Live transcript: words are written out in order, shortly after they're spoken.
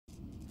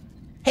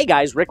Hey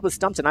guys, Rick with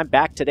Stumpt, and I'm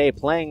back today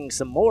playing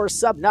some more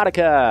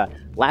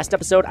Subnautica. Last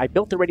episode, I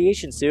built the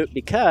radiation suit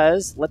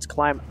because let's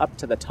climb up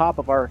to the top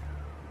of our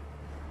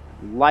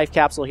life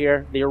capsule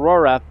here. The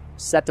Aurora,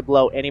 set to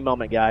blow any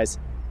moment, guys.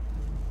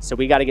 So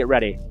we got to get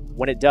ready.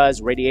 When it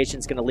does,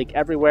 radiation's going to leak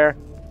everywhere,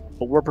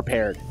 but we're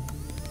prepared.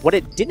 What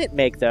it didn't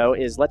make, though,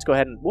 is let's go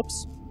ahead and,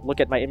 whoops, look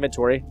at my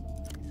inventory.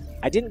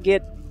 I didn't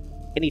get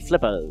any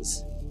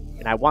flippers,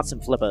 and I want some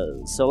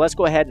flippers. So let's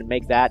go ahead and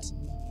make that.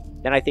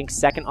 Then I think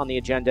second on the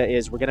agenda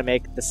is we're going to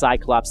make the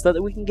Cyclops so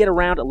that we can get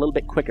around a little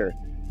bit quicker.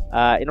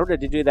 In order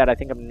to do that, I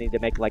think I'm going to need to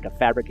make like a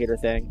fabricator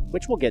thing,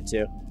 which we'll get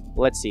to.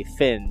 Let's see,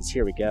 fins,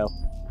 here we go.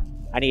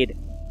 I need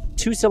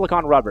 2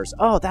 silicone rubbers.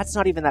 Oh, that's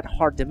not even that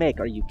hard to make.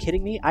 Are you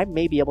kidding me? I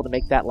may be able to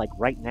make that like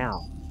right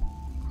now.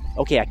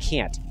 Okay, I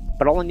can't,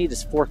 but all I need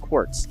is 4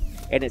 quartz.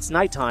 And it's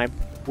nighttime,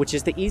 which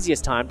is the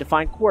easiest time to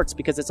find quartz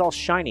because it's all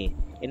shiny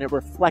and it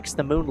reflects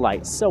the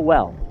moonlight so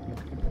well.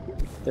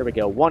 There we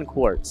go, 1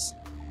 quartz.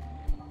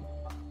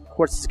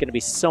 Quartz is going to be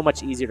so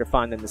much easier to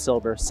find than the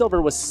silver. Silver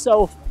was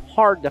so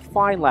hard to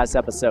find last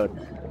episode.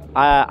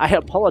 I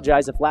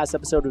apologize if last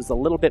episode was a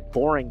little bit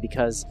boring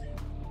because,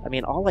 I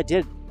mean, all I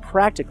did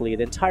practically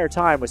the entire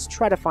time was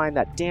try to find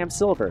that damn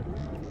silver.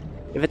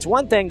 If it's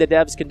one thing the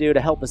devs can do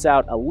to help us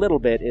out a little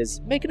bit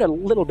is make it a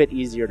little bit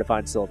easier to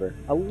find silver.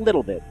 A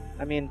little bit.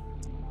 I mean,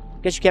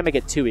 I guess you can't make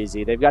it too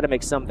easy. They've got to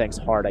make some things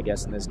hard, I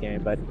guess, in this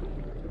game, but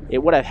it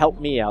would have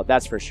helped me out,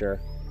 that's for sure.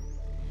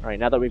 All right,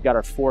 now that we've got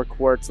our 4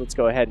 quartz, let's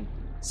go ahead and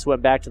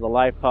swim back to the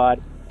life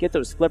pod, get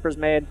those flippers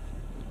made,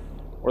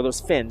 or those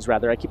fins,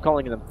 rather. I keep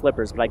calling them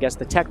flippers, but I guess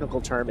the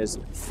technical term is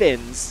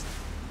fins.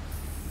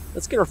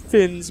 Let's get our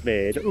fins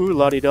made. Ooh,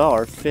 la-di-da,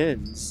 our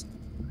fins.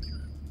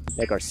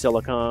 Make our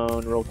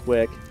silicone real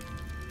quick.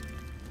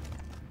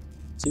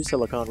 2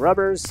 silicone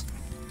rubbers.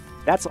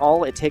 That's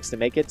all it takes to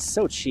make it.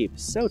 So cheap,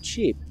 so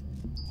cheap.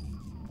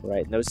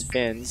 Right, and those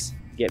fins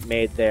get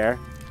made there.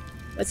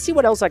 Let's see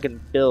what else I can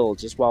build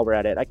just while we're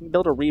at it. I can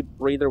build a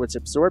rebreather which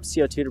absorbs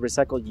CO2 to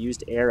recycle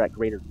used air at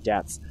greater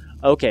depths.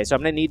 Okay, so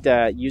I'm going to need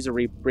to use a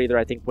rebreather,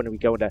 I think, when we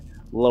go into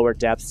lower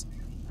depths.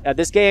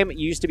 This game,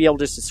 you used to be able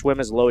just to swim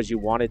as low as you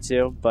wanted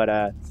to, but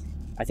I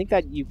think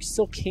that you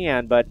still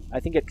can, but I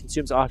think it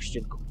consumes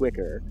oxygen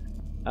quicker.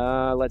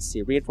 Let's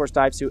see. Reinforced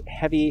dive suit,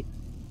 heavy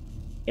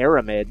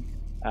aramid.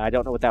 I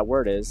don't know what that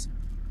word is.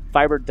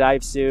 Fiber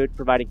dive suit,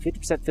 providing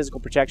 50% physical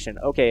protection.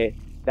 Okay,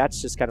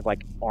 that's just kind of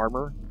like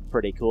armor.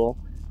 Pretty cool.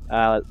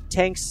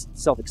 Tanks,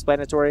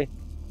 self-explanatory.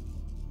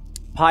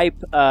 Pipe,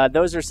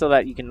 those are so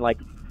that you can like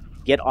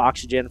get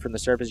oxygen from the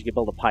surface. You can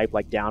build a pipe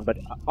like down, but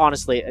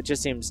honestly, it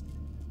just seems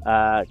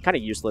kind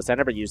of useless. I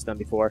never used them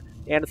before.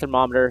 And a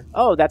thermometer.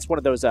 Oh, that's one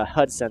of those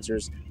HUD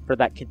sensors for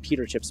that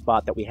computer chip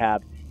spot that we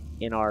have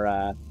in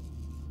our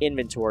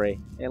inventory.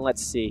 And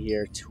let's see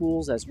here.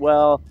 Tools as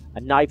well. A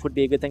knife would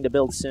be a good thing to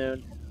build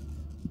soon.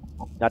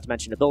 Not to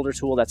mention a builder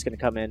tool that's going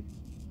to come in.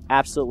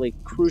 Absolutely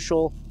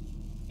crucial.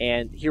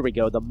 And here we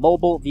go, the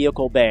mobile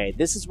vehicle bay.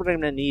 This is what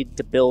I'm going to need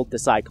to build the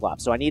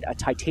Cyclops. So I need a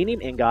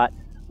titanium ingot,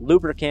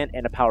 lubricant,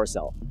 and a power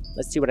cell.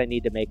 Let's see what I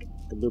need to make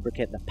the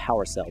lubricant and the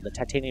power cell. The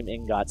titanium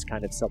ingot's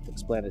kind of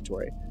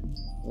self-explanatory.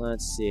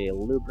 Let's see,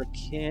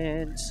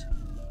 lubricant.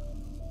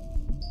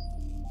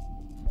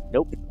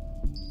 Nope.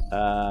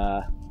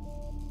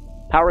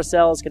 Power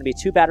cell is going to be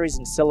 2 batteries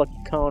and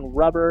silicone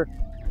rubber.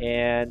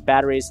 And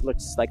batteries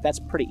looks like that's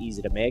pretty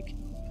easy to make.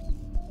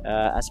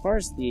 As far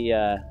as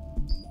the...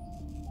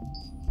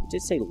 It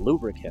did say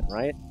lubricant,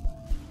 right?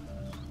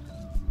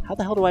 How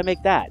the hell do I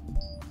make that?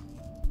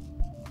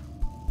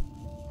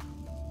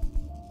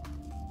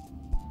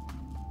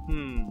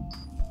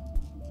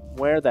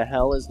 Where the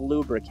hell is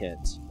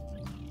lubricant?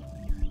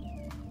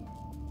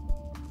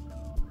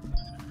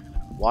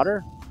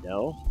 Water?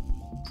 No.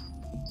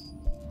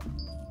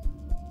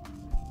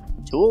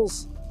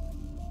 Tools?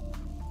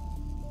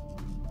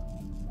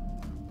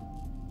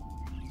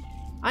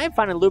 I ain't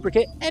finding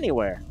lubricant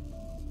anywhere.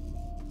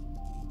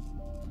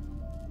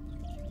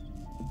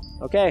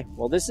 Okay,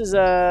 well this is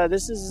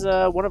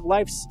one of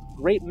life's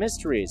great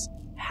mysteries.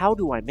 How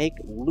do I make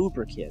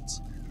lubricant?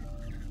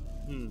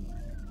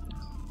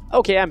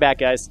 Okay, I'm back,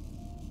 guys.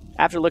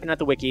 After looking at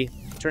the wiki,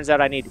 turns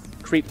out I need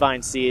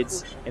creepvine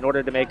seeds in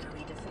order to make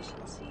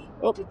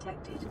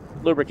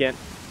lubricant.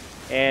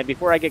 And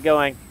before I get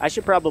going, I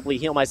should probably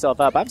heal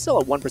myself up. I'm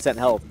still at 1%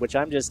 health, which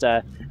I'm just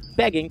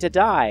begging to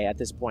die at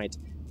this point.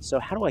 So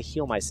how do I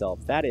heal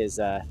myself? That is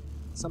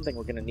something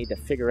we're going to need to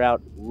figure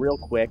out real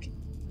quick.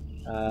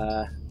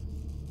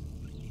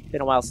 Been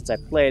a while since I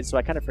played, so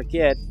I kind of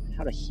forget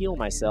how to heal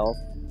myself.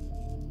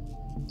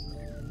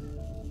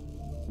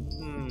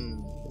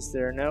 Is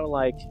there no,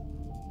 like,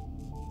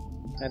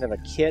 kind of a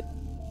kit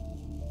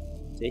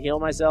to heal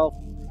myself?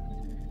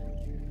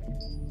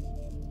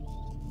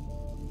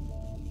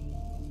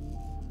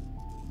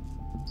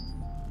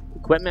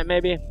 Equipment,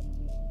 maybe?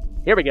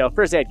 Here we go,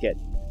 first aid kit.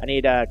 I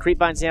need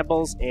creepvine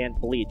samples and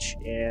bleach.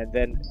 And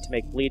then to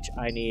make bleach,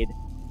 I need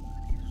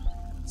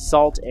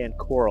salt and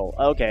coral.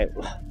 Okay.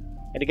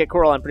 And to get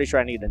coral, I'm pretty sure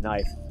I need a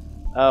knife.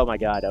 Oh my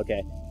god,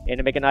 okay. And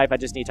to make a knife, I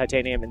just need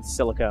titanium and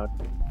silicone.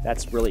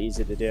 That's really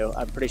easy to do.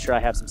 I'm pretty sure I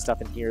have some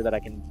stuff in here that I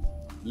can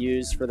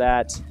use for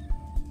that.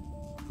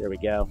 There we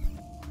go.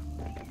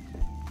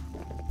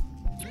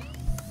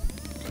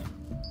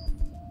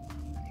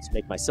 Let's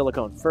make my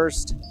silicone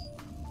first.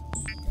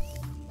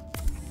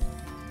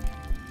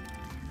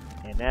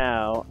 And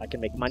now I can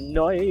make my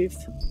knife.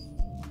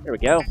 There we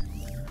go.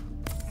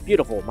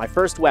 Beautiful. My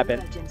first weapon.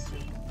 Emergency.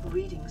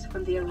 Readings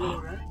from the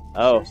Aurora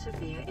Oh. show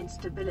severe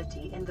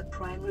instability in the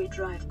primary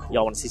drive core.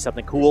 Y'all want to see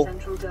something cool? The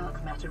central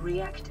dark matter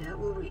reactor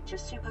will reach a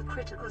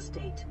supercritical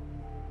state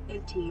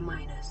in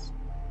T-minus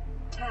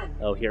 10.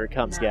 Oh, here it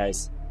comes, 9,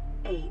 guys.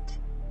 8,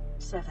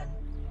 7,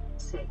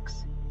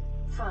 6,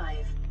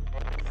 5,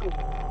 4,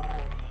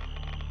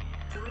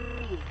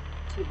 3,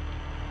 2.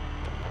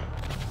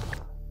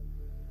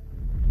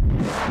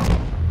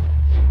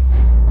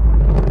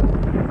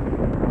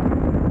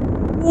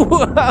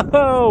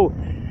 Whoa!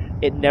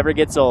 It never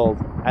gets old.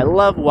 I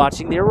love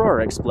watching the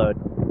Aurora explode.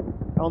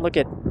 Oh, look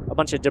at a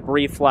bunch of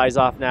debris flies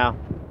off now.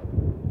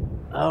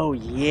 Oh,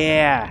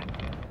 yeah.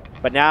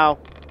 But now,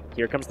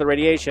 here comes the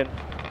radiation.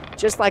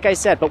 Just like I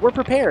said, but we're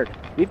prepared.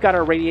 We've got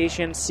our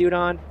radiation suit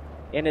on,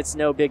 and it's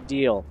no big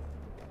deal.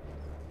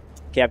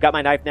 Okay, I've got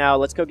my knife now.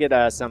 Let's go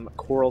get some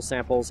coral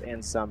samples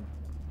and some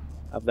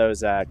of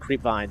those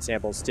creep vine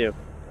samples, too.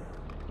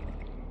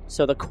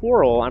 So the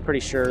coral, I'm pretty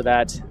sure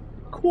that...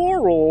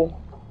 Coral!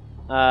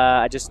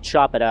 I just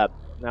chop it up.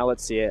 Now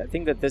let's see. I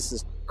think that this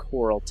is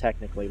coral,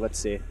 technically. Let's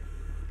see.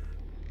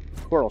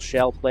 Coral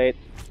shell plate.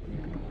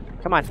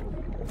 Come on.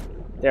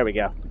 There we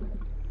go.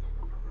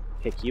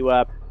 Pick you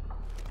up.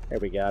 There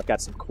we go. I've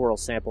got some coral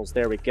samples.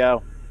 There we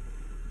go.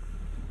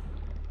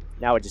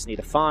 Now I just need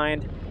to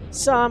find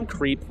some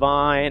creep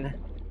vine.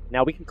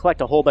 Now we can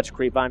collect a whole bunch of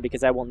creep vine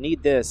because I will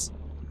need this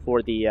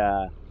for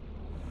the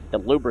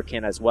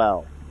lubricant as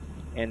well.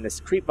 And this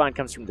creep vine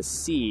comes from the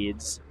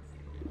seeds.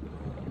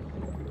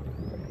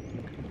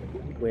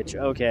 Which,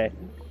 okay.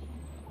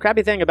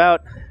 Crappy thing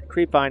about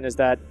creepvine is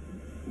that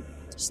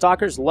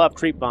stalkers love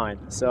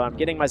creepvine, so I'm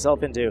getting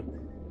myself into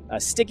a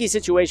sticky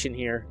situation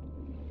here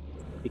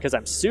because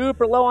I'm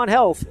super low on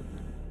health.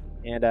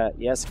 And,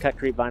 yes, cut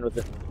creepvine with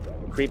the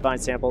creepvine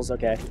samples,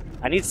 okay.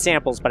 I need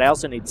samples, but I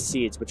also need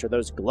seeds, which are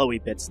those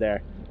glowy bits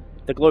there.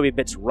 The glowy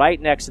bits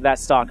right next to that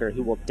stalker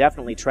who will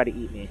definitely try to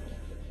eat me.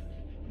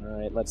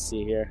 Alright, let's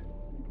see here.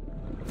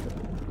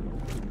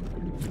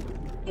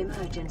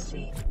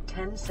 Emergency.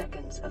 10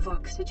 seconds of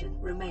oxygen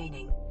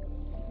remaining.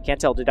 Can't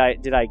tell. Did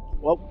I?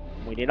 Well,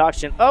 we need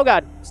oxygen. Oh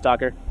god,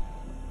 stalker,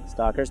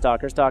 stalker,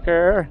 stalker,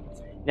 stalker.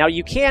 Now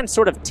you can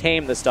sort of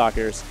tame the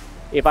stalkers.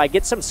 If I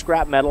get some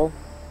scrap metal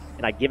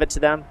and I give it to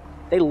them,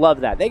 they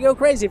love that. They go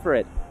crazy for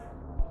it.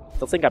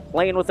 They'll think I'm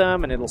playing with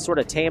them, and it'll sort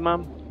of tame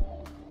them.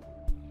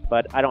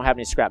 But I don't have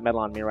any scrap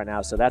metal on me right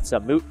now, so that's a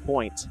moot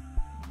point.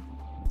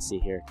 Let's see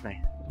here.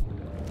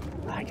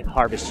 I can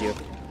harvest you.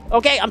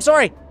 Okay, I'm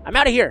sorry. I'm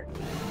out of here.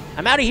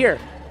 I'm out of here.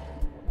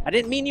 I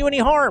didn't mean you any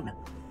harm.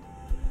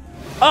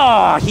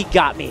 Oh, he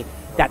got me.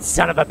 That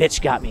son of a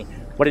bitch got me.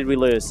 What did we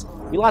lose?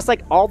 We lost,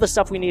 like, all the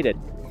stuff we needed.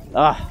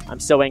 Ugh,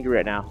 I'm so angry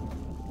right now.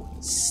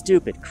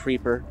 Stupid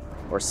creeper.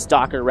 Or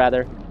stalker,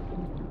 rather.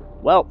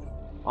 Well,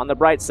 on the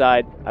bright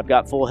side, I've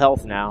got full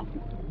health now.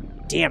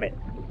 Damn it.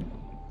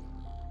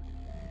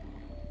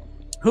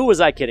 Who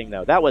was I kidding,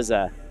 though? That was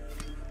a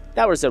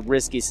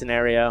risky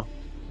scenario.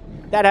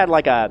 That had,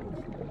 like, a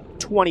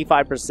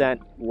 25%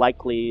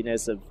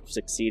 likeliness of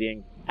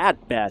succeeding.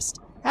 At best.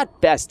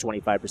 At best,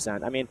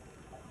 25%. I mean,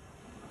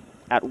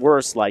 at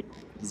worst, like,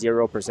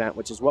 0%,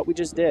 which is what we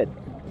just did.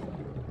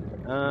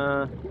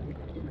 Let's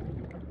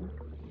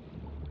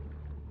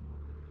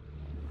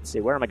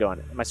see, where am I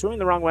going? Am I swimming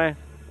the wrong way?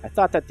 I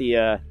thought that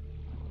the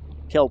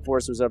kill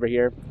force was over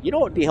here. You know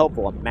what would be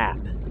helpful? A map.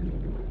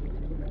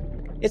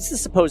 It's the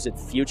supposed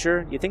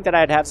future. You think that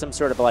I'd have some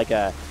sort of, like,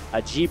 a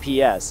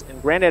GPS. And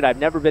granted, I've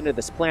never been to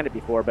this planet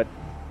before, but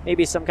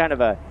maybe some kind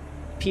of a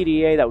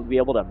PDA that would be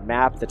able to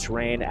map the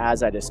terrain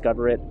as I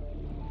discover it.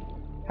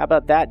 How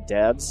about that,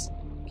 devs?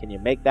 Can you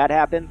make that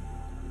happen?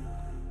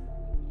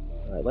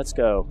 Alright, let's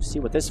go see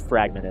what this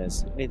fragment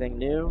is. Anything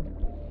new?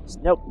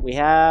 Nope, we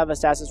have a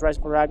stasis rise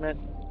fragment.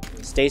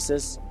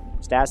 Stasis,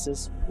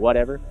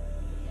 whatever.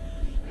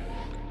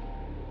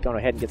 Going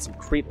ahead and get some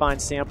creepvine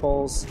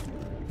samples.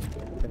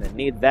 Gonna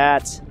need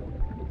that.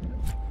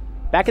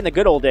 Back in the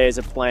good old days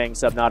of playing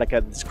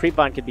Subnautica, this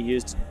creepvine could be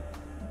used to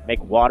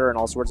make water and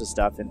all sorts of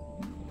stuff, and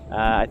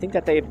I think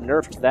that they've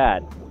nerfed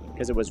that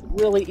because it was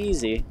really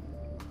easy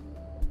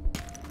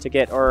to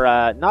get, or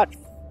not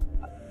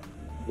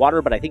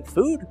water, but I think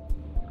food?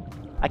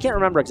 I can't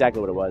remember exactly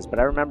what it was, but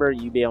I remember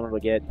you being able to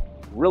get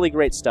really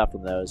great stuff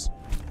from those.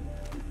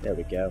 There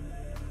we go.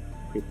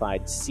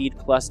 Creepvine seed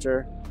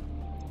cluster.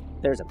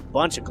 There's a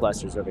bunch of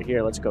clusters over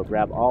here. Let's go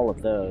grab all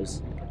of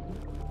those.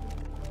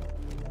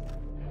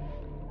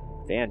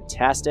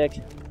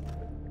 Fantastic.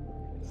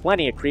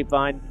 Plenty of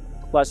creepvine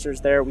clusters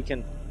there. We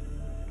can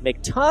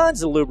make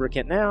tons of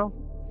lubricant now.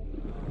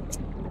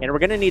 And we're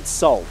going to need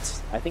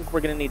salt. I think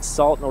we're going to need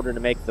salt in order to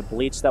make the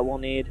bleach that we'll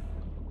need.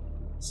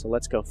 So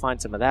let's go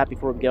find some of that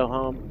before we go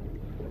home.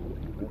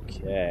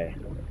 Okay.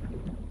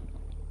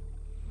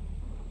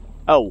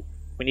 Oh,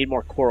 we need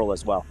more coral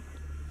as well.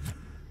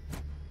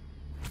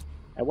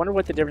 I wonder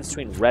what the difference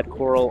between red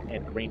coral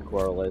and green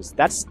coral is.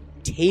 That's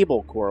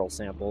table coral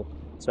sample.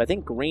 So I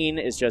think green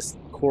is just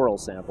coral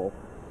sample.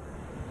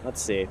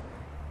 Let's see.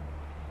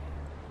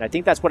 And I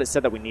think that's what it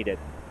said that we needed.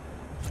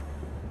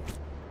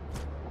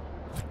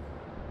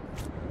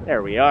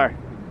 There we are.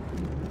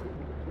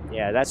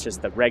 Yeah, that's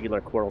just the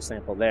regular coral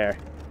sample there.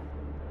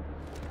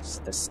 It's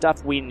the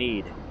stuff we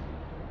need.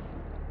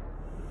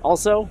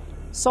 Also,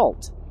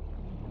 salt.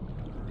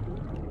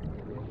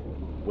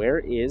 Where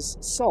is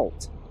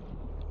salt?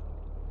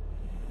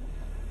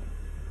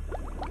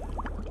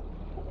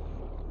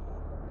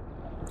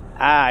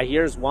 Ah,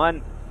 here's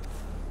one.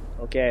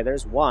 Okay,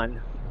 there's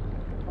one.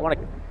 I want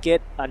to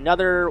get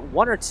another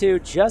one or two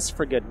just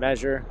for good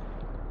measure.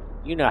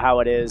 You know how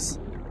it is.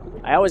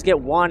 I always get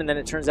one, and then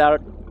it turns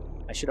out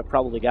I should have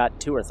probably got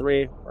 2 or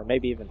 3, or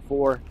maybe even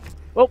 4.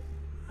 Oh,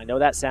 I know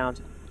that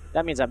sound.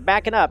 That means I'm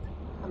backing up.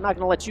 I'm not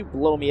going to let you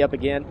blow me up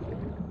again.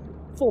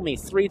 Fool me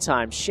 3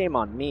 times. Shame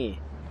on me.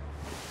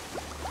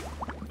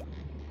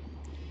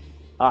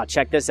 Ah,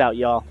 check this out,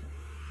 y'all.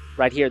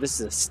 Right here,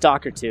 this is a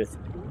stalker tooth.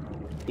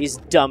 These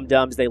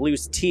dum-dums, they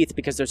lose teeth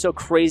because they're so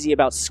crazy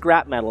about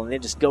scrap metal, and they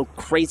just go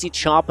crazy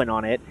chomping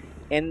on it,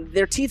 and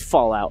their teeth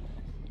fall out.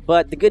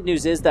 But the good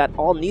news is that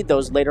I'll need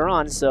those later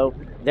on, so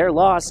their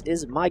loss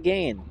is my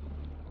gain.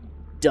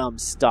 Dumb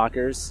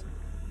stalkers.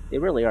 They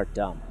really are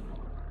dumb.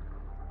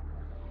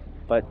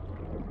 But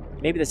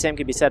maybe the same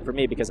could be said for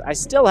me, because I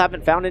still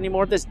haven't found any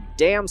more of this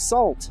damn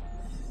salt.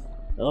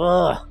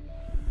 Ugh.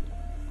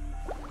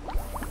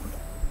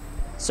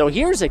 So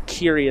here's a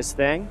curious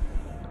thing.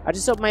 I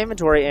just opened my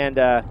inventory, and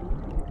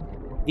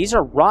these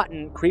are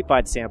rotten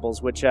creepvine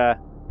samples, which,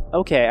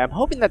 okay, I'm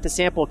hoping that the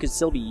sample could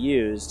still be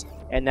used,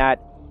 and that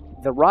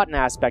the rotten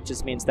aspect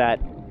just means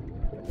that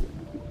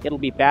it'll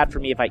be bad for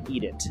me if I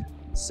eat it.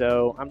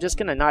 So I'm just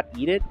going to not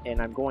eat it,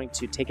 and I'm going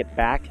to take it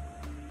back,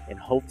 and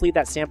hopefully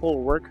that sample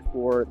will work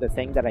for the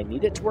thing that I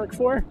need it to work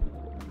for.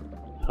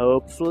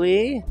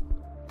 Hopefully.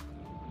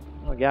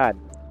 Oh, God.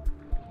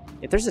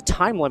 If there's a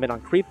time limit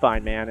on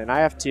creepvine, man, and I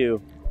have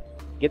to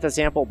get the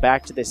sample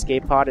back to the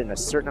escape pod in a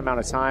certain amount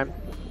of time,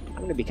 I'm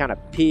going to be kind of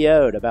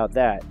PO'd about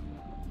that.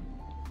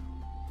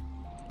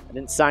 I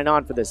didn't sign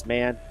on for this,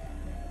 man.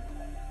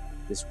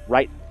 This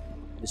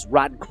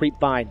rotten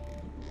creepvine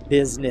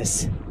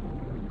business.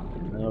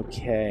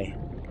 Okay.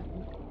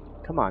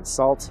 Come on,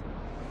 salt.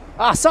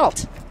 Ah,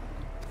 salt!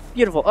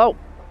 Beautiful. Oh!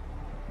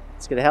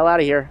 Let's get the hell out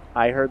of here.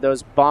 I heard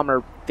those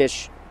bomber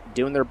fish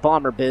doing their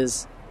bomber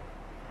biz.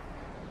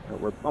 Oh,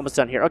 we're almost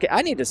done here. Okay,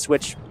 I need to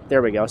switch.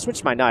 There we go.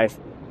 Switch my knife.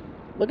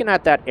 Looking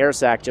at that air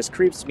sac just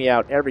creeps me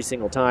out every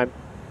single time.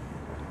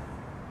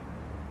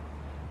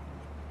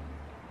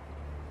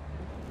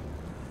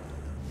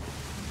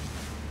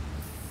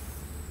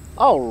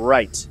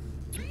 Alright.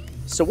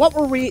 So what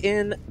were we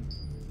in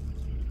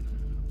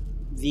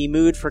the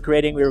mood for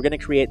creating? We were going to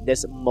create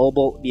this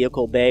mobile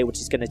vehicle bay, which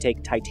is going to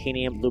take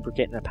titanium,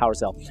 lubricant, and a power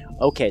cell.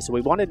 Okay, so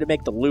we wanted to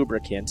make the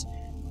lubricant,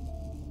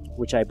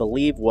 which I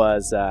believe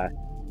was...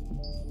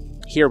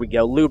 here we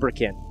go,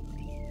 lubricant.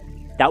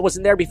 That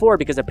wasn't there before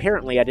because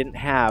apparently I didn't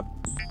have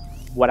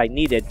what I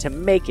needed to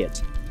make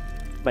it.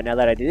 But now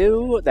that I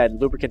do, that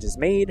lubricant is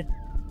made.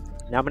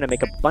 Now I'm going to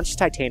make a bunch of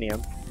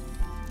titanium,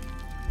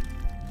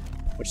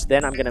 which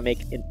then I'm going to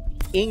make an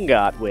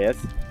ingot with.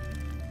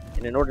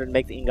 And in order to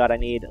make the ingot, I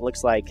need, it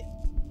looks like,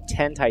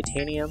 10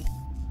 titanium.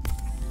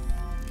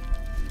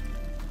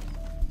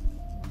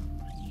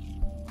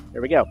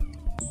 There we go.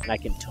 And I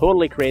can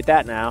totally create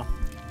that now.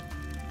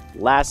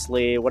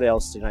 Lastly, what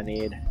else did I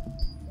need?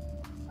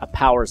 A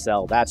power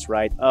cell, that's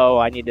right. Oh,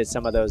 I needed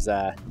some of those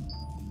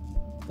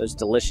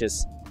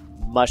delicious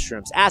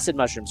mushrooms, acid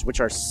mushrooms,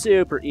 which are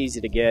super easy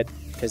to get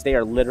because they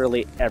are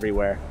literally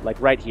everywhere. Like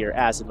right here,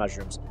 acid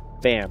mushrooms.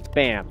 Bam,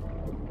 bam.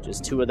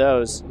 Just 2 of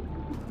those.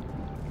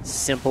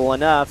 Simple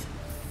enough.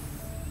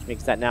 Which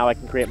means that now I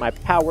can create my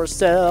power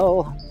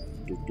cell.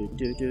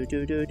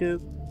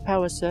 Do.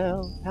 Power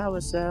cell,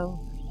 power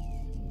cell.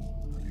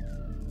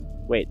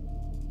 Wait.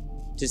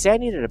 Did it say I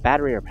needed a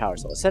battery or a power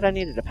cell? It said I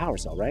needed a power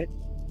cell, right?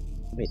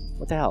 Wait,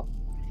 what the hell?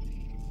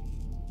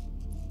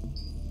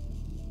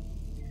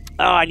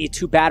 Oh, I need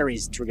 2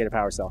 batteries to get a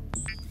power cell.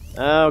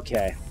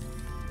 Okay.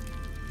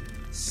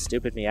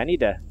 Stupid me. I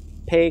need to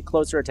pay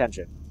closer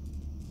attention.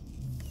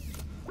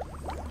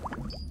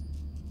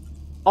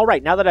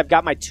 Alright, now that I've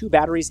got my 2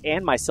 batteries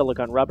and my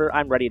silicone rubber,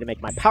 I'm ready to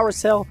make my power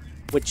cell,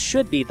 which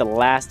should be the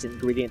last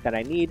ingredient that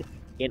I need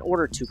in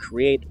order to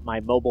create my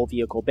mobile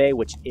vehicle bay,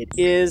 which it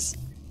is.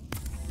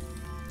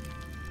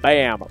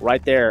 Bam!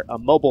 Right there, a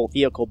mobile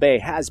vehicle bay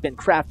has been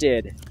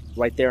crafted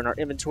right there in our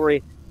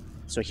inventory.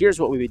 So here's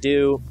what we would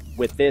do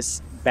with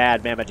this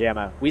bad mamma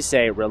jamma. We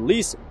say,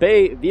 release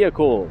bay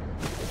vehicle.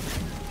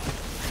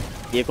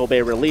 Vehicle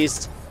bay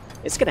released.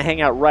 It's going to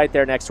hang out right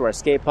there next to our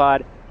escape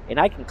pod, and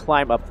I can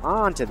climb up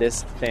onto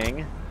this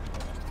thing.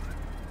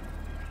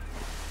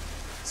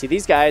 See,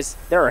 these guys,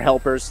 they're our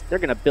helpers. They're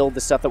going to build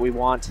the stuff that we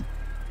want.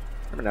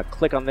 I'm going to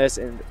click on this,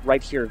 and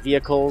right here,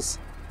 vehicles.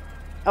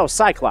 Oh,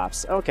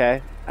 Cyclops.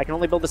 Okay. I can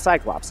only build the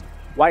Cyclops.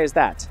 Why is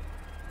that?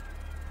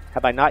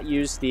 Have I not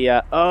used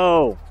the,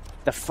 oh,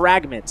 the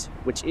fragment,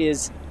 which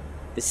is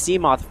the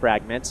Seamoth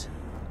fragment.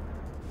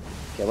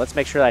 Okay, let's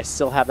make sure that I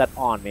still have that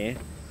on me.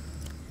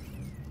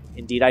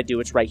 Indeed, I do.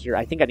 It's right here.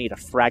 I think I need a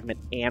fragment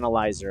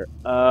analyzer.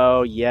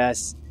 Oh,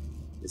 yes.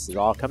 This is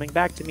all coming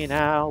back to me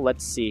now.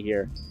 Let's see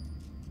here.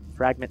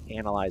 Fragment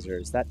analyzer.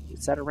 Is that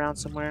around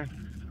somewhere?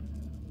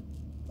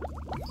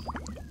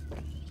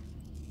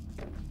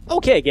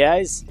 Okay,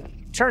 guys.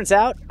 Turns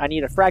out I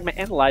need a fragment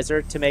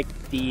analyzer to make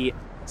the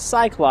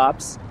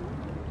Cyclops.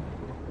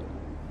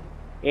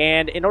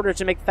 And in order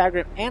to make the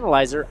fragment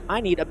analyzer,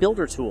 I need a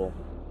builder tool.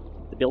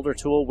 The builder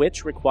tool,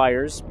 which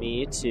requires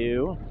me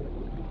to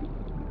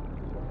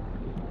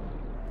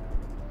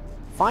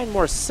find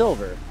more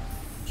silver,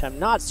 which I'm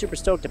not super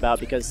stoked about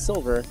because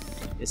silver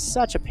is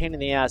such a pain in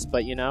the ass,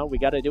 but you know, we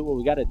gotta do what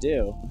we gotta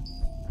do.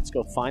 Let's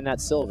go find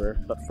that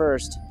silver, but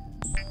first,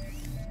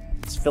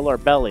 let's fill our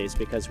bellies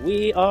because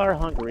we are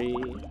hungry.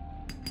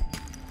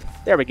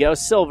 There we go,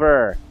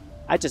 silver!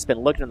 I've just been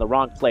looking in the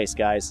wrong place,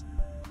 guys.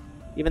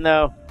 Even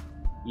though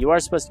you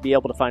are supposed to be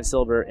able to find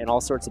silver in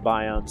all sorts of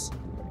biomes.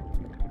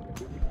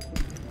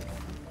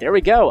 There we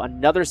go,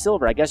 another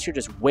silver. I guess you're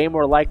just way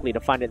more likely to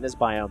find it in this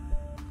biome.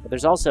 But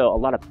there's also a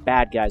lot of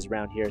bad guys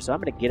around here, so I'm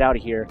going to get out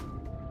of here.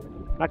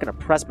 I'm not going to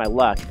press my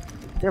luck.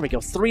 There we go,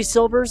 3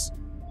 silvers?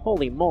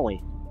 Holy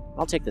moly.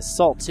 I'll take the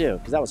salt too,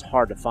 because that was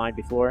hard to find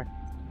before.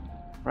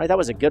 Alright, that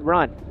was a good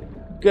run.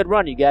 Good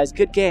run, you guys.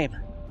 Good game.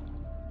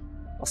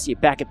 I'll see you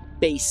back at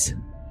base.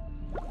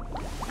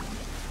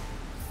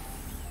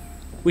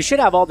 We should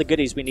have all the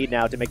goodies we need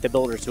now to make the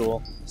builder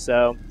tool.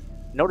 So,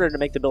 in order to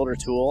make the builder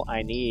tool,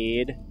 I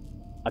need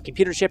a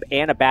computer chip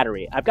and a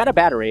battery. I've got a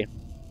battery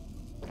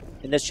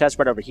in this chest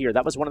right over here.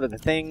 That was one of the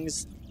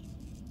things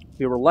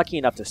we were lucky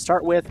enough to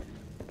start with.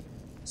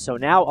 So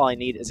now all I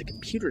need is a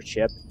computer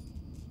chip,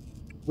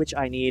 which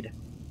I need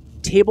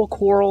table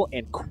coral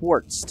and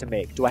quartz to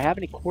make. Do I have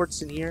any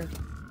quartz in here?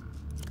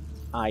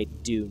 I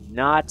do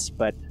not,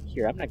 but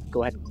here, I'm going to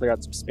go ahead and clear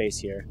out some space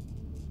here.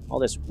 All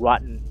this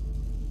rotten,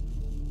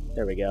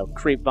 there we go,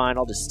 creep vine,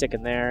 I'll just stick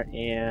in there,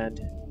 and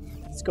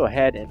let's go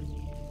ahead and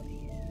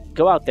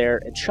go out there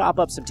and chop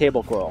up some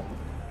table coral.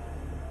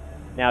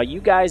 Now,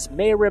 you guys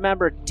may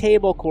remember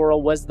table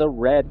coral was the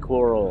red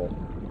coral.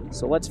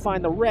 So let's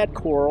find the red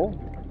coral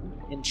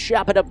and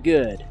chop it up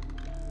good.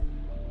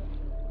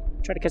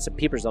 Try to catch some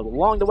peepers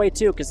along the way,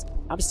 too, because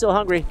I'm still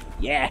hungry.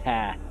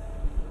 Yeah!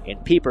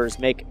 And peepers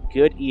make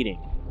good eating.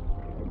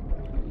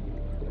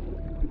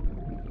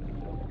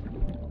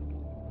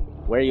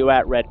 Where are you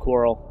at, red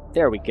coral?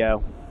 There we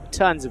go.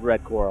 Tons of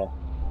red coral.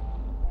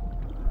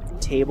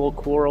 Table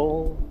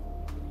coral.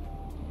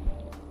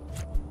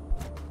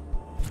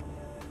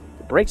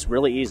 It breaks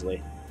really easily,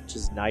 which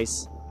is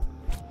nice.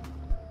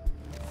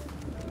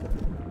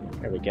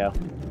 There we go.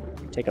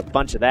 Take a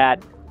bunch of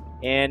that.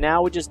 And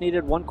now we just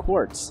needed 1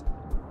 quartz,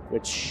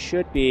 which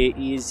should be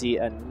easy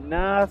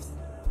enough.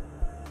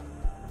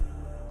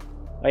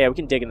 Oh yeah, we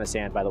can dig in the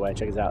sand, by the way.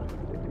 Check this out.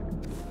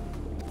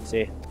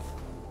 See?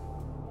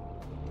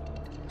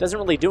 Doesn't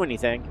really do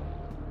anything,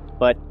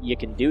 but you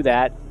can do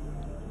that.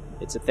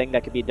 It's a thing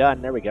that can be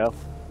done. There we go.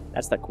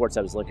 That's the quartz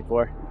I was looking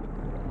for.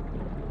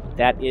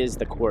 That is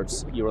the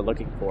quartz you were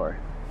looking for.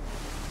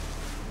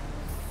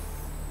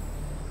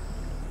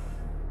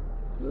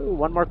 Ooh,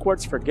 1 more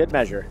quartz for good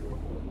measure.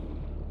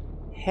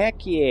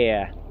 Heck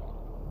yeah.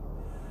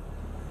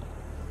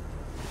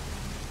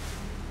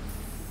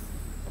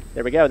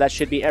 There we go. That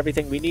should be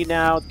everything we need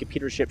now. The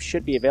computer chip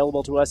should be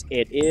available to us.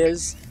 It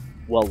is.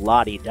 Well,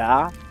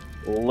 la-di-da.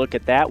 Look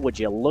at that. Would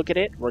you look at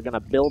it? We're going to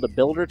build a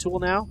builder tool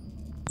now.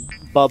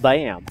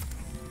 Ba-bam.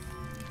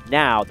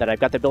 Now that I've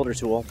got the builder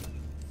tool,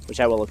 which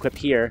I will equip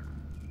here,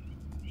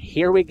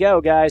 here we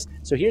go, guys.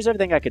 So here's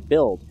everything I could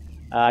build.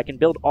 I can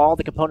build all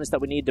the components that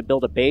we need to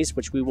build a base,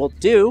 which we will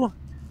do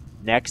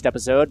next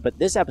episode. But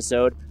this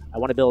episode, I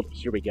want to build,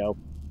 here we go,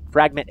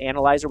 fragment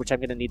analyzer, which I'm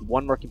going to need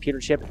 1 more computer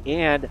chip,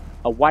 and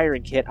a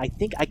wiring kit. I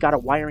think I got a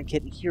wiring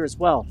kit in here as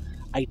well.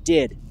 I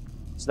did.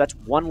 So that's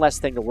 1 less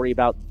thing to worry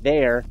about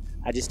there.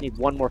 I just need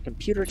 1 more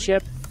computer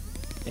chip.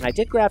 And I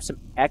did grab some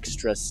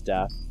extra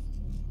stuff.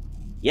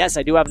 Yes,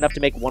 I do have enough to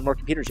make 1 more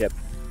computer chip.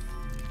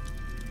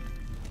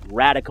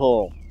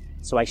 Radical.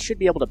 So I should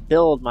be able to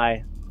build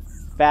my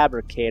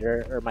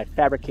fabricator, or my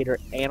fabricator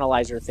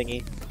analyzer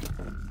thingy.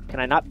 Can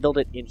I not build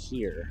it in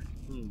here?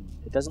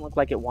 It doesn't look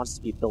like it wants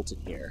to be built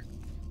in here.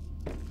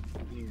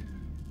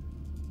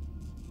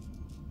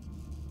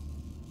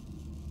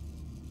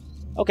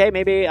 Okay,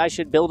 maybe I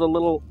should build a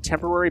little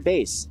temporary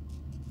base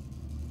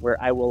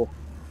where I will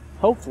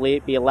hopefully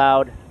be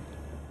allowed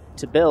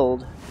to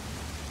build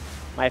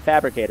my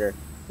fabricator.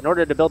 In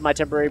order to build my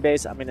temporary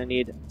base, I'm going to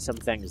need some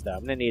things, though.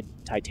 I'm going to need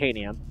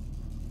titanium,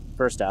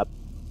 first up.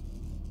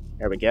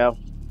 There we go.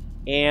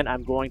 And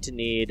I'm going to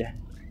need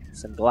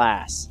some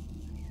glass.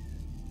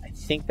 I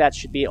think that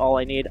should be all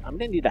I need. I'm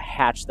going to need a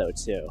hatch, though,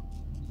 too.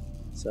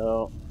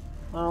 So,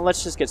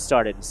 let's just get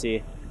started and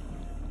see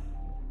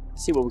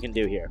what we can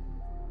do here.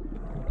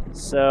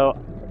 So,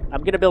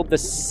 I'm going to build the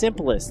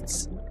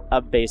simplest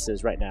of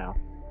bases right now,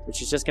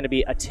 which is just going to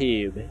be a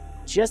tube.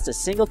 Just a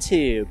single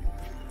tube.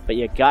 But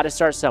you got to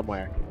start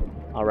somewhere.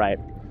 All right.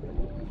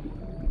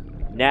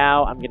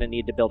 Now I'm going to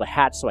need to build a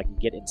hatch so I can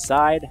get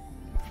inside.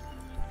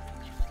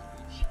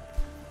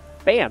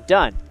 Bam,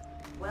 done.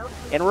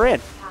 And we're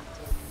in.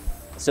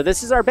 So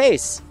this is our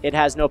base. It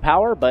has no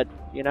power, but,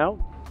 you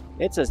know,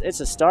 it's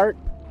a start.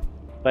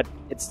 But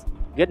it's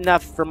good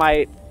enough for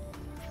my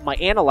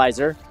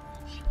analyzer.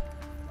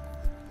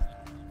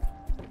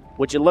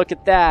 Would you look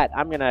at that?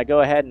 I'm going to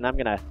go ahead and I'm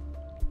going to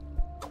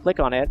click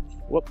on it.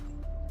 Whoop.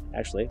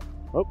 Actually,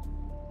 whoop.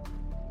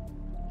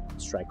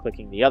 Let's try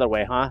clicking the other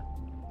way, huh?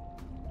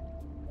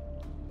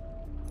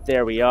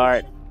 There we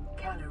are.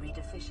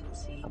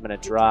 I'm going to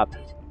drop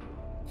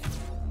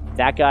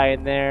that guy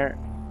in there.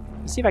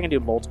 Let's see if I can do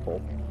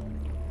multiple.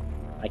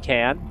 I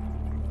can.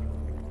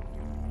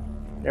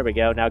 There we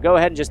go. Now go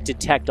ahead and just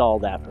detect all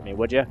that for me,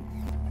 would you?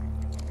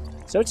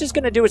 So it's just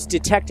going to do its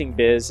detecting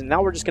biz, and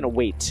now we're just going to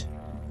wait.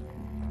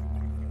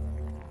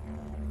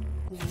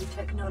 New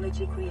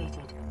technology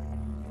created.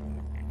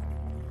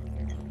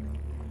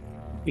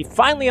 We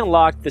finally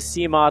unlocked the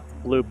Seamoth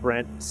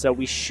blueprint, so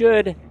we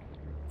should,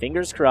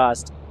 fingers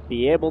crossed,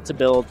 be able to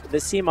build the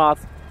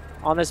Seamoth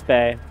on this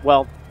bay.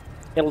 Well,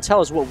 it'll tell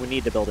us what we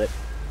need to build it,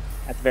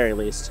 at the very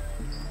least.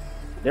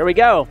 There we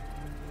go.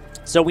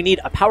 So we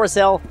need a power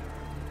cell,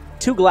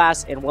 2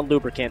 glass, and 1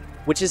 lubricant,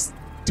 which is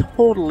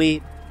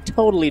totally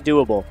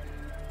doable.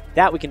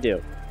 That we can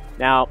do.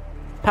 Now,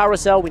 power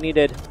cell, we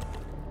needed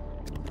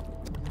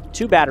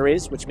 2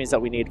 batteries, which means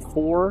that we need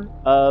 4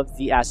 of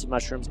the acid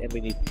mushrooms, and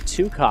we need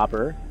 2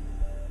 copper.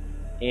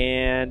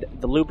 And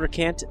the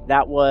lubricant,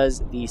 that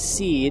was the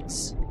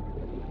seeds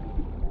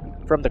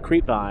from the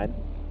creepvine.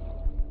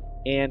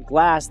 And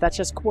glass, that's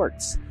just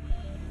quartz.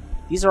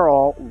 These are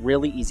all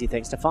really easy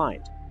things to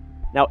find.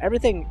 Now,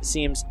 everything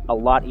seems a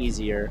lot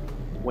easier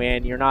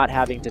when you're not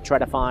having to try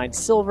to find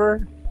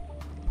silver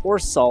or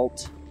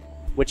salt,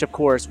 which, of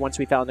course, once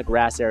we found the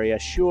grass area,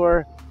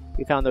 sure,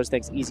 we found those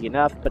things easy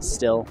enough, but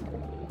still,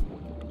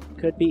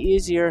 could be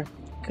easier.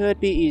 Could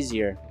be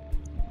easier.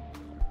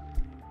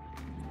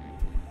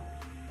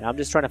 Now, I'm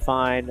just trying to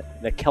find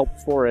the kelp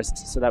forest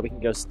so that we can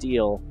go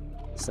steal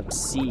some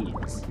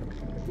seeds.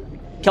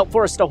 Kelp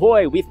forest,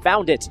 ahoy! We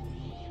found it!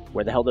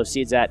 Where the hell are those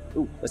seeds at?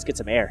 Ooh, let's get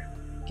some air.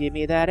 Give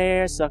me that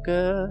air,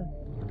 sucker.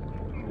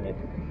 Right.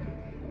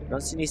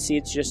 Don't see any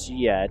seeds just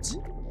yet.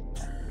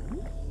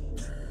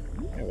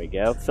 There we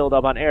go. Filled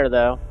up on air,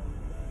 though.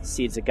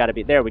 Seeds have got to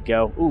be... There we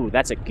go. Ooh,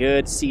 that's a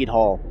good seed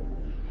haul.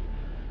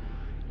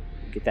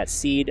 Get that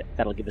seed.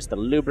 That'll give us the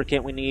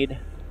lubricant we need.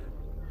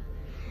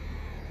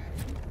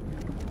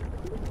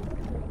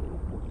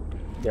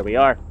 There we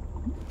are.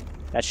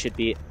 That should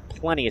be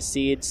plenty of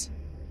seeds.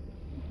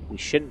 We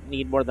shouldn't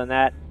need more than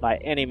that by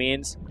any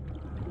means.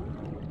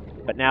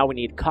 But now we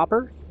need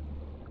copper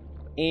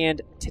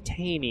and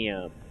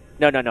titanium.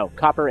 No.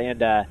 Copper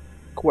and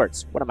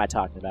quartz. What am I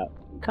talking about?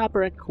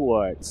 Copper and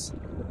quartz.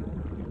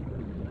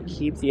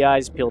 Keep the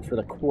eyes peeled for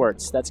the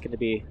quartz. That's going to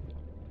be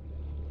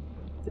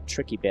the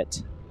tricky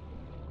bit.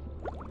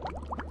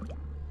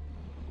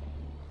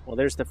 Well,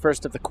 there's the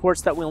first of the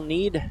quartz that we'll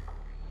need.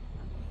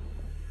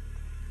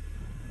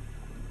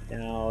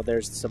 Now,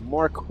 there's some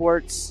more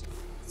quartz.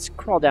 Let's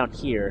crawl down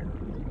here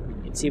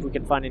and see if we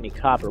can find any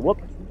copper.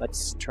 Whoop!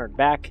 Let's turn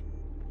back,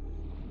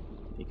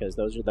 because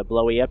those are the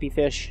blowy uppy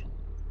fish.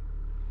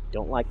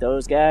 Don't like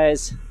those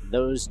guys.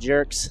 Those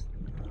jerks.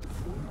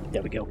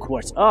 There we go,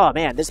 quartz. Oh,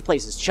 man, this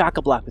place is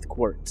chock-a-block with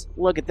quartz.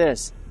 Look at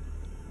this.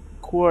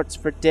 Quartz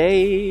for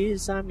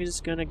days. I'm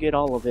just gonna get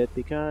all of it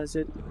because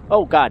it...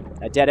 Oh, God,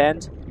 a dead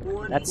end?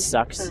 Warning, that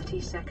sucks.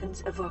 30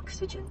 seconds of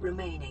oxygen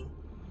remaining.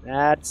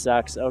 That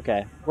sucks.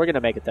 Okay, we're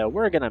gonna make it, though.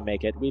 We're gonna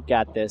make it. We've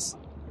got this.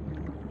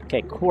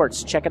 Okay,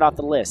 quartz. Check it off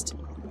the list.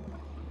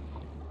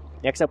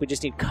 Next up, we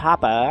just need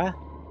copper.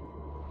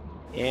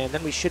 And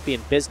then we should be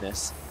in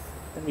business.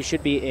 Then we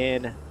should be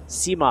in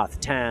Seamoth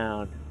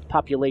Town.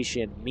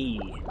 Population, me.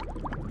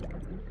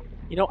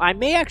 You know, I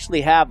may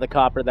actually have the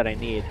copper that I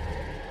need.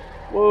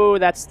 Whoa,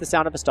 that's the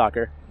sound of a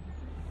stalker.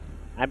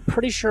 I'm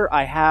pretty sure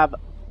I have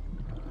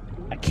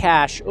a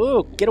cache.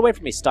 Ooh, get away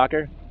from me,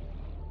 stalker.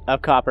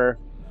 Of copper.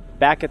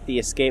 Back at the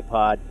escape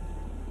pod.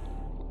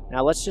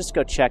 Now, let's just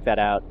go check that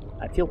out.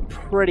 I feel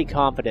pretty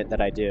confident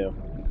that I do.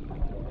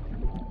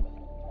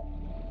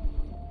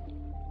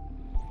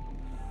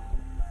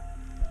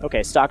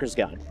 Okay, stalker's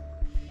gone.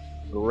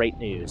 Great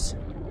news.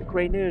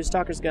 Great news,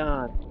 stalker's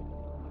gone.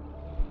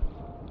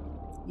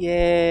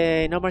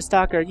 Yay, no more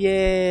stalker,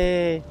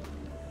 yay!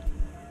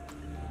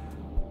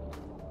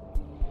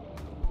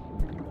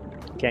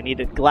 Okay, I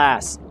needed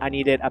glass, I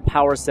needed a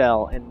power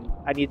cell, and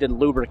I needed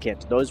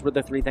lubricant. Those were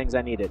the 3 things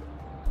I needed.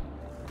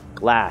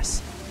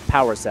 Glass,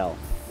 power cell,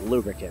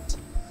 lubricant.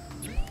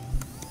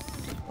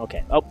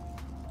 Okay, oh,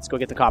 let's go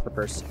get the copper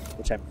first,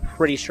 which I'm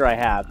pretty sure I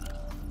have.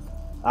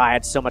 I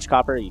had so much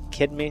copper, are you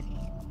kidding me?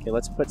 Okay,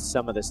 let's put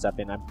some of this stuff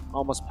in. I'm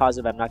almost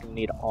positive I'm not going to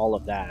need all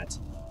of that.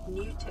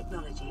 New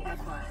technology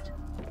acquired.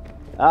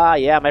 Ah,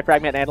 yeah, my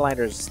fragment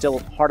analyzer is still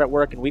hard at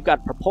work, and we've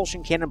got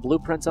propulsion cannon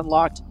blueprints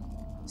unlocked.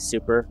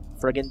 Super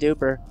friggin'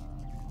 duper.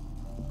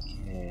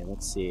 Okay,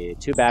 let's see.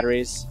 2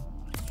 batteries.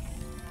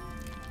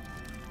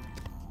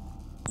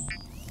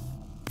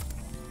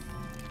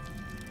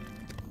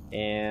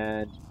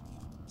 And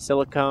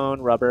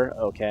silicone rubber.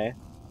 Okay.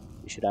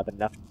 We should have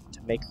enough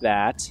to make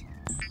that.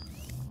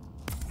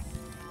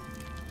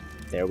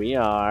 There we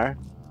are.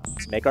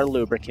 Let's make our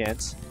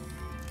lubricant.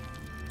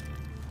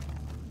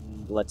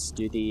 Let's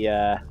do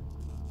the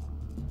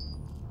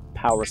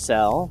power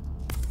cell.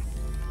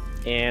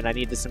 And I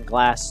need some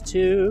glass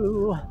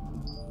too.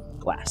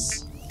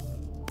 Glass.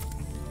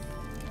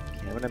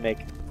 Okay, I'm gonna make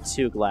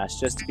 2 glass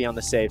just to be on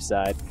the safe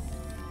side.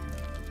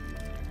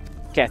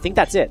 Okay, I think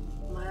that's it.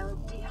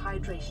 Mild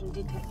dehydration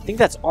detected. I think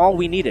that's all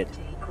we needed.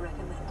 Take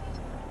recommended.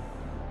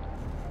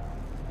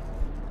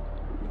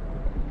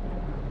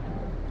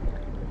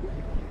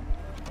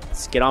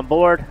 Let's get on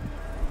board.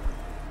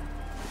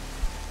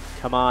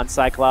 Come on,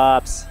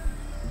 Cyclops.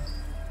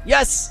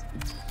 Yes!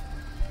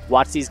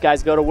 Watch these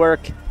guys go to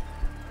work.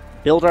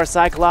 Build our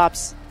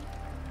Cyclops.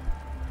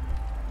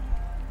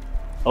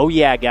 Oh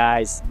yeah,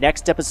 guys.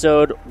 Next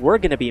episode, we're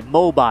going to be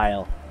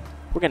mobile.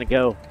 We're going to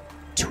go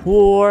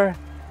tour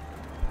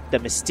the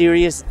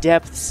mysterious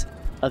depths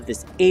of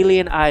this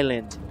alien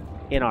island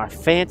in our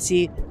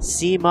fancy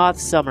Seamoth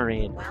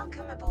submarine.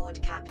 Welcome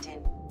aboard,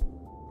 Captain.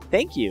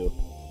 Thank you.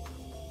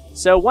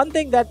 So one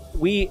thing that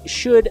we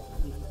should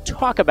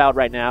talk about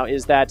right now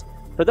is that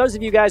for those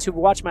of you guys who've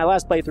watched my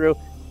last playthrough,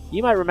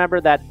 you might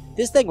remember that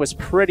this thing was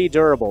pretty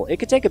durable. It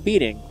could take a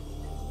beating,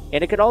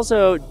 and it could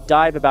also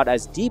dive about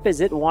as deep as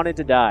it wanted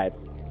to dive.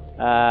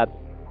 The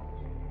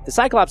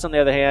Cyclops, on the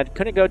other hand,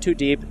 couldn't go too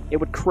deep. It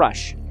would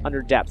crush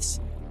under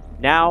depths.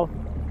 Now,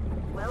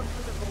 Welcome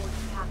aboard,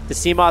 Captain. the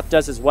Seamoth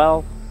does as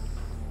well.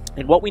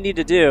 And what we need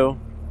to do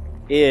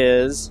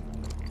is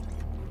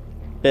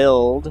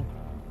build...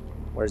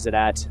 Where's it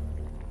at?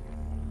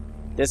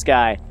 This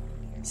guy.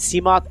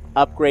 Seamoth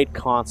upgrade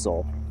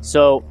console.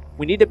 So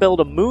we need to build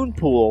a moon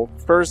pool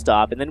first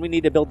off, and then we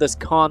need to build this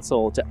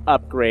console to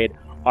upgrade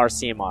our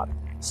Seamoth.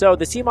 So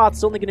the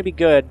Seamoth's only going to be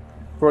good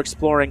for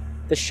exploring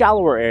the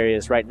shallower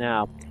areas right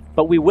now,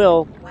 but we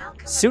will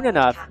Welcome soon aboard,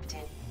 enough Captain.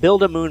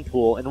 build a moon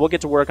pool, and we'll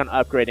get to work on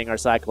upgrading our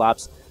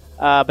Cyclops.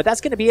 But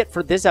that's going to be it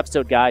for this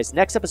episode, guys.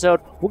 Next episode,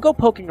 we'll go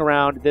poking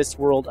around this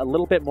world a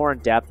little bit more in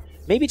depth.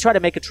 Maybe try to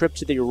make a trip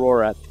to the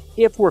Aurora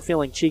if we're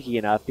feeling cheeky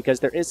enough, because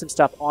there is some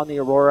stuff on the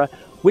Aurora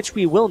which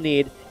we will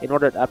need in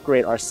order to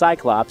upgrade our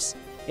Cyclops.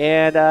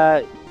 And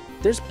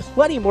there's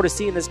plenty more to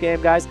see in this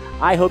game, guys.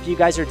 I hope you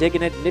guys are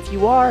digging it, and if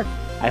you are,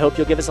 I hope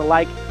you'll give us a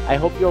like. I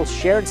hope you'll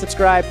share and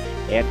subscribe,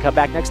 and come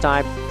back next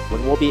time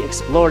when we'll be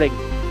exploring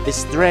this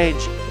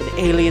strange and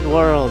alien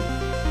world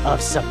of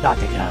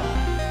Subnautica.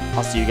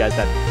 I'll see you guys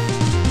then.